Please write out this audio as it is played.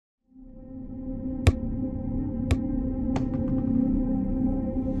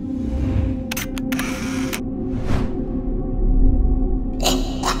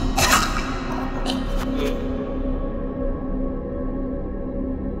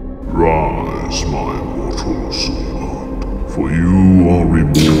Rise, my mortal Sumbat, for you are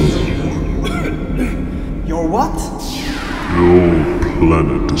reborn. Your what? Your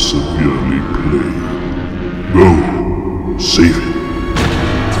planet is severely plagued. Go, save it.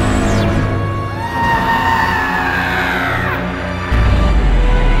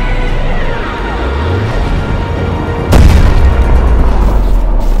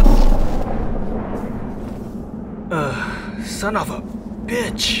 Son of a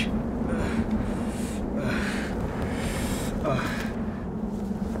bitch.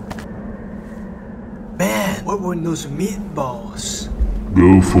 Man, what were those meatballs?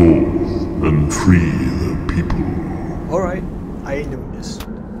 Go forth and free the people. Alright, I ain't doing this.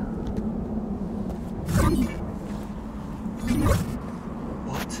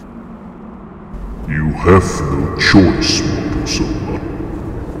 What? You have no choice, mortal Sumbat.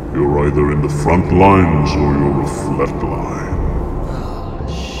 You're either in the front lines or you're a flatline. Oh,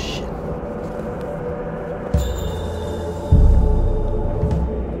 shit.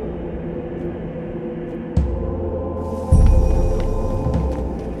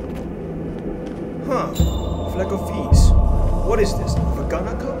 Huh. Flag of Fees. What is this?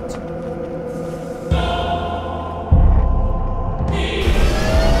 Vagana cult?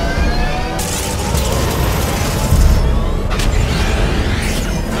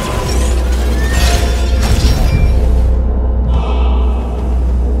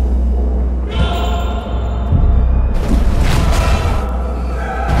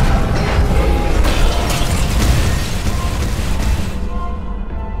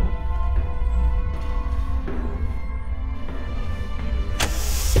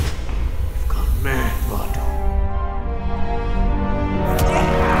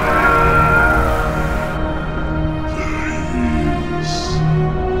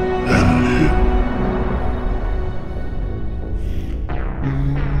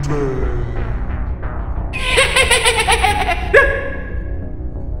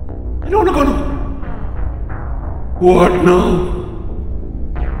 What now?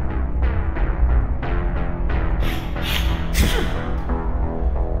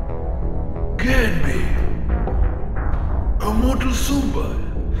 Can be a mortal Sumbat.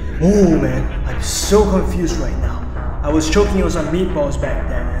 Oh man, I'm so confused right now. I was choking on some meatballs back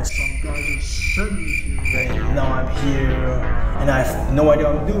then and some guys are sent me here. And now I'm here and I have no idea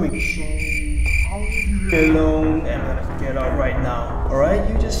what I'm doing. So I'll leave you alone and I'm gonna get out right now. Alright?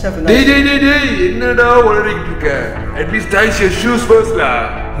 You just have a nice Hey, என்னடா வளரிட்டு இருக்க? At least tie your shoes first lah.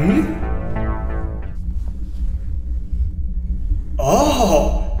 Oh,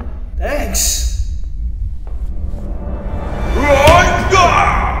 thanks.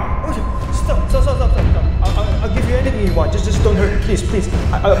 Stop. I'll give you anything you want. Just don't hurt me, please.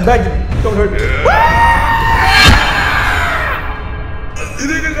 I beg you, don't hurt me.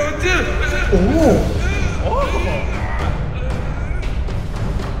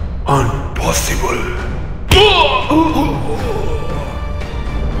 Impossible.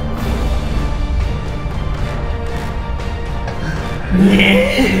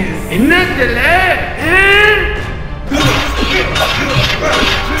 என்னதுல?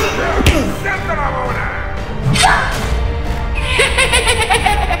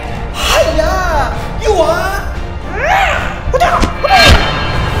 Hiya! You are?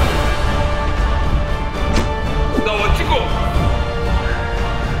 나 어찌고?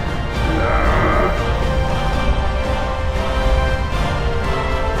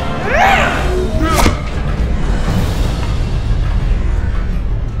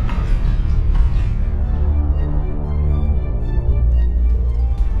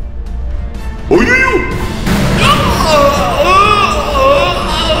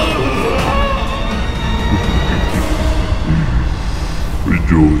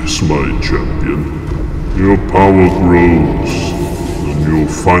 Rejoice, my champion. Your power grows, and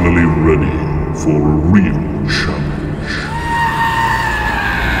you're finally ready for a real challenge.